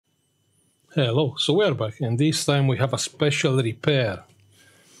Hello, so we're back, and this time we have a special repair.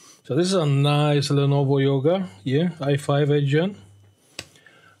 So this is a nice Lenovo Yoga, i5 Gen.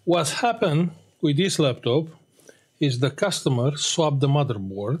 What happened with this laptop is the customer swapped the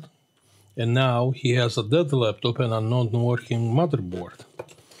motherboard, and now he has a dead laptop and a non-working motherboard.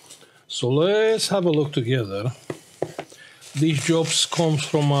 So let's have a look together. These jobs comes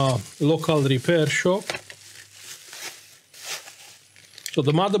from a local repair shop. So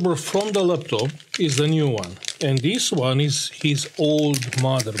the motherboard from the laptop is the new one, and this one is his old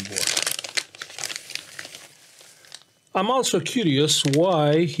motherboard. I'm also curious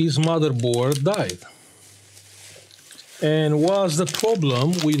why his motherboard died. And what's the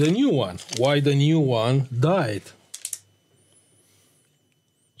problem with the new one? Why the new one died?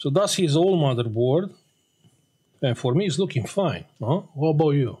 So that's his old motherboard, and for me it's looking fine. Huh? What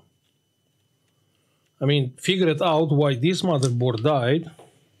about you? I mean, figure it out why this motherboard died.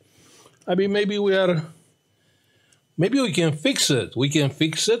 I mean, maybe we can fix it. We can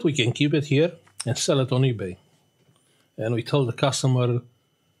fix it, we can keep it here and sell it on eBay. And we tell the customer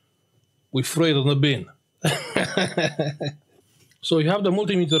we throw it on the bin. So you have the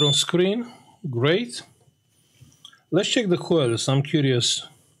multimeter on screen, great. Let's check the coils. I'm curious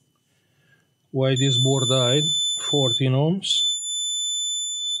why this board died. 14 ohms.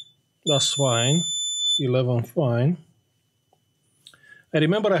 That's fine. 11 fine. I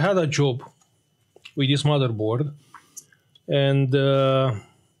remember I had a job with this motherboard, and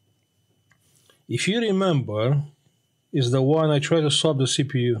if you remember, is the one I tried to swap the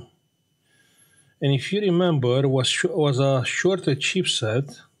CPU. And if you remember, was a shorter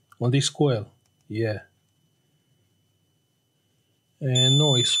chipset on this coil. Yeah. And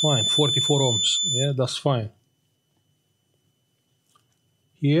no, it's fine. 44 ohms. Yeah, that's fine.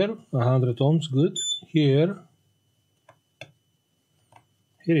 Here, 100 ohms, good. Here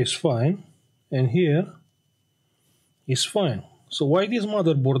is fine, and here is fine. So why this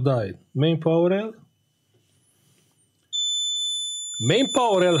motherboard died? Main power rail? Main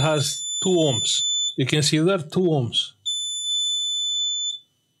power rail has 2 ohms. You can see there 2 ohms.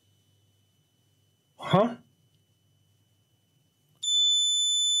 Huh?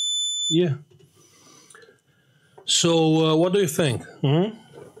 Yeah. So what do you think?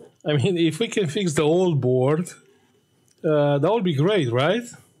 I mean, if we can fix the old board, that would be great, right?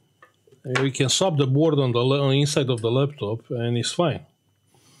 We can swap the board on the inside of the laptop and it's fine.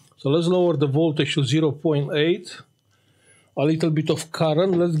 So let's lower the voltage to 0.8. A little bit of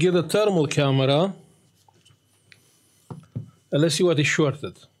current. Let's get a thermal camera. And let's see what is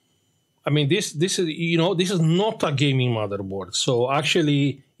shorted. I mean, this is not a gaming motherboard. So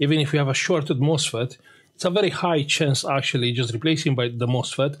actually, even if we have a shorted MOSFET, it's a very high chance actually just replacing by the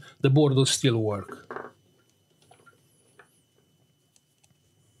MOSFET, the board will still work.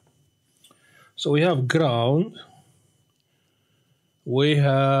 So we have ground, we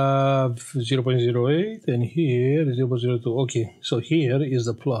have 0.08, and here 0.02. Okay, so here is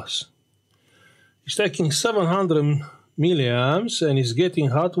the plus. It's taking 700 milliamps and it's getting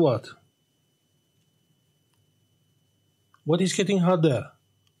hot what? What is getting hot there?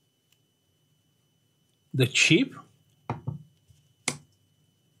 The chip?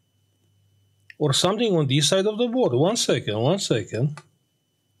 Or something on this side of the board? One second.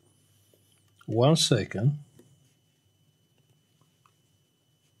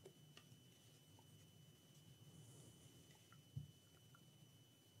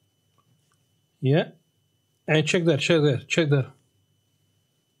 Yeah. And check there.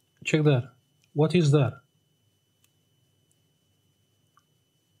 What is that?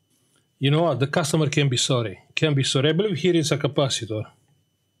 You know what? The customer can be sorry. I believe here is a capacitor.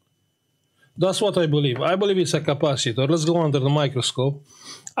 That's what I believe. I believe it's a capacitor. Let's go under the microscope.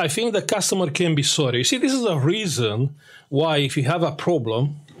 I think the customer can be sorry. You see, this is the reason why if you have a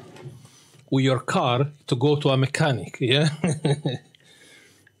problem with your car, to go to a mechanic, yeah?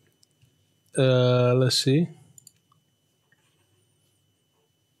 Let's see.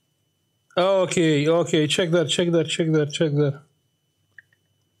 Okay, check that.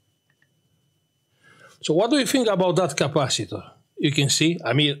 So what do you think about that capacitor? You can see,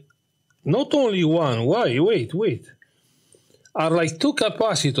 I mean, not only one. Why? Wait. Are like 2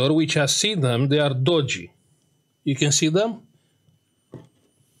 capacitors, which I see them, they are dodgy. You can see them?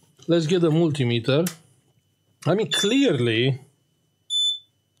 Let's get the multimeter. I mean, clearly,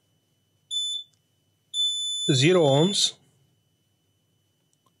 0 ohms.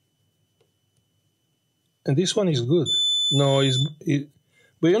 And this one is good. No,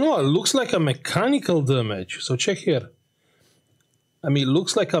 but you know, it looks like a mechanical damage. So check here. I mean, it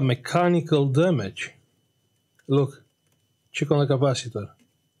looks like a mechanical damage. Look, check on the capacitor.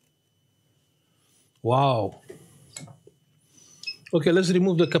 Wow. Okay, let's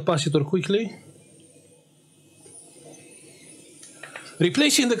remove the capacitor quickly.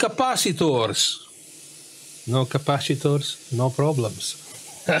 Replacing the capacitors. No capacitors, no problems.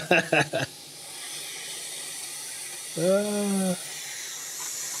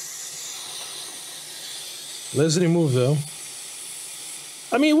 Let's remove them.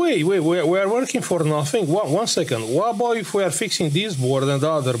 I mean, wait, we are working for nothing. One second. What about if we are fixing this board and the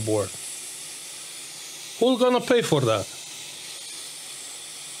other board? Who's gonna pay for that?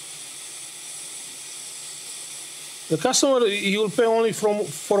 The customer, he will pay only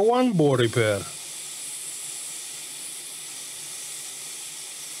for one board repair.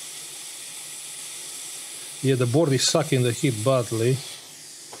 Yeah, the board is sucking the heat badly.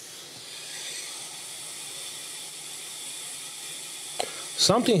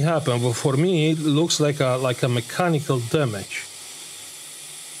 Something happened, but for me it looks like a mechanical damage.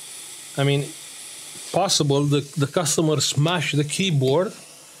 I mean, possible the customer smashed the keyboard,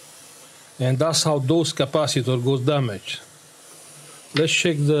 and that's how those capacitor goes damaged. Let's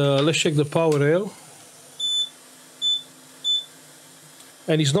check the power rail,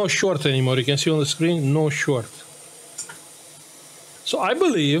 and it's not short anymore. You can see on the screen, no short. So I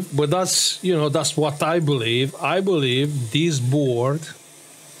believe, but that's that's what I believe. I believe this board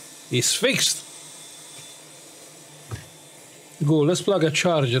is fixed. Go, let's plug a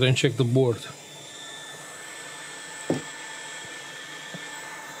charger and check the board.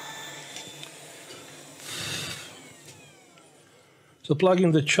 So plug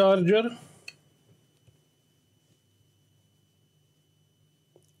in the charger.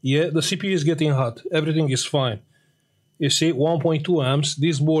 Yeah, the CPU is getting hot. Everything is fine. You see, 1.2 amps.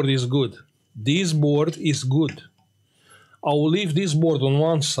 This board is good. This board is good. I will leave this board on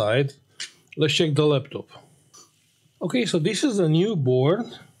one side. Let's check the laptop. Okay, so this is the new board.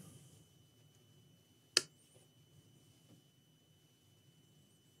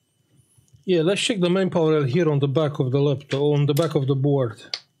 Yeah, let's check the main power rail here on the back of the laptop, on the back of the board.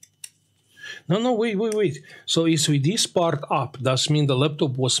 No, wait. So it's with this part up. That means the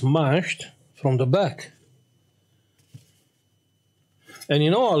laptop was smashed from the back. And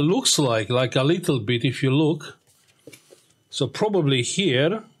it looks like a little bit if you look. So probably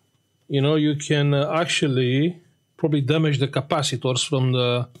here, you can actually probably damage the capacitors from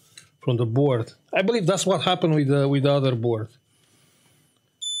the board. I believe that's what happened with the other board.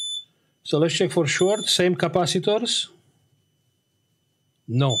 So let's check for short. Same capacitors.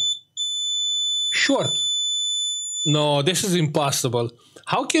 No. Short. No, this is impossible.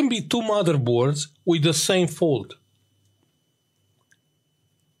 How can be two motherboards with the same fault?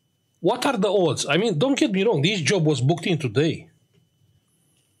 What are the odds? I mean, don't get me wrong. This job was booked in today.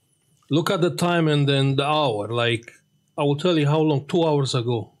 Look at the time and then the hour. Like, I will tell you how long. 2 hours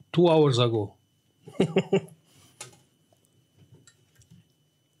ago. 2 hours ago.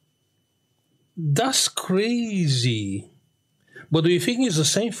 That's crazy. But do you think it's the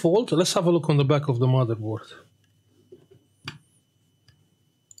same fault? Let's have a look on the back of the motherboard.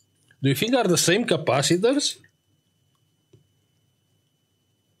 Do you think are the same capacitors?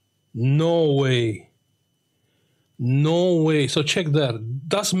 No way. No way. So check that.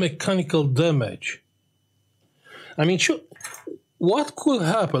 That's mechanical damage. I mean, what could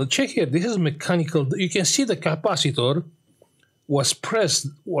happen? Check here. This is mechanical. You can see the capacitor was pressed,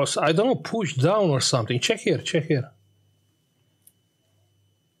 I don't know, pushed down or something. Check here, check here.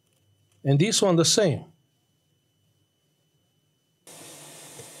 And this one the same.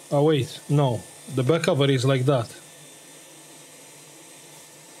 Oh wait, no. The back cover is like that.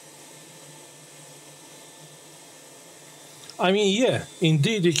 I mean, yeah,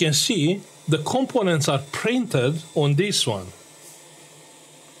 indeed you can see the components are printed on this one.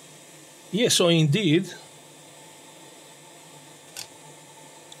 Yeah, so indeed,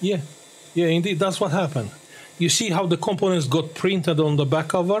 yeah, indeed, that's what happened. You see how the components got printed on the back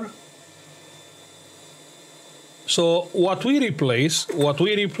cover? So what we replace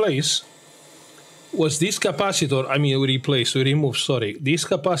was this capacitor. I mean, we remove, sorry, this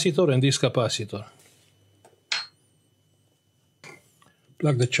capacitor and this capacitor.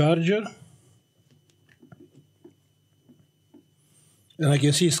 Plug the charger. And I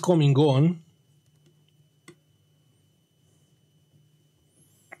can see it's coming on.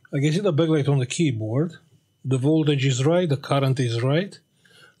 I can see the backlight on the keyboard. The voltage is right, the current is right.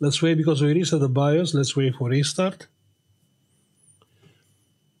 Let's wait because we reset the BIOS. Let's wait for restart.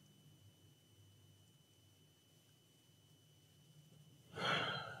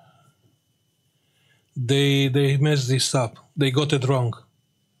 They messed this up. They got it wrong.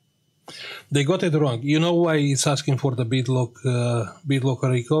 They got it wrong. You know why it's asking for the BitLock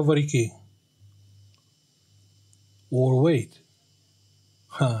recovery key? Or wait,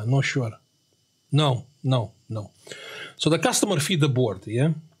 not sure. No. So the customer feed the board,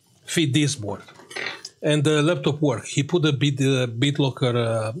 yeah? Feed this board. And the laptop worked. He put the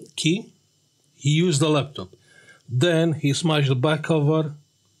BitLocker key. He used the laptop. Then he smashed the back cover.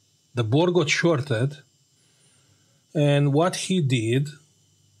 The board got shorted. And what he did...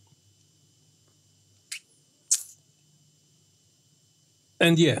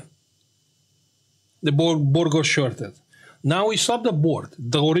 And yeah, the board got shorted. Now we swap the board,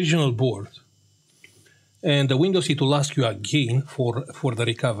 the original board. And the Windows it will ask you again for the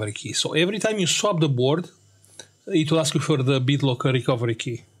recovery key. So every time you swap the board, it will ask you for the BitLocker recovery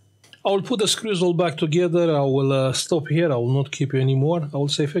key. I will put the screws all back together. I will stop here. I will not keep you anymore. I will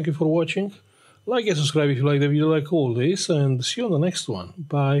say thank you for watching. Like and subscribe if you like the video like always. And see you on the next one.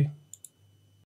 Bye.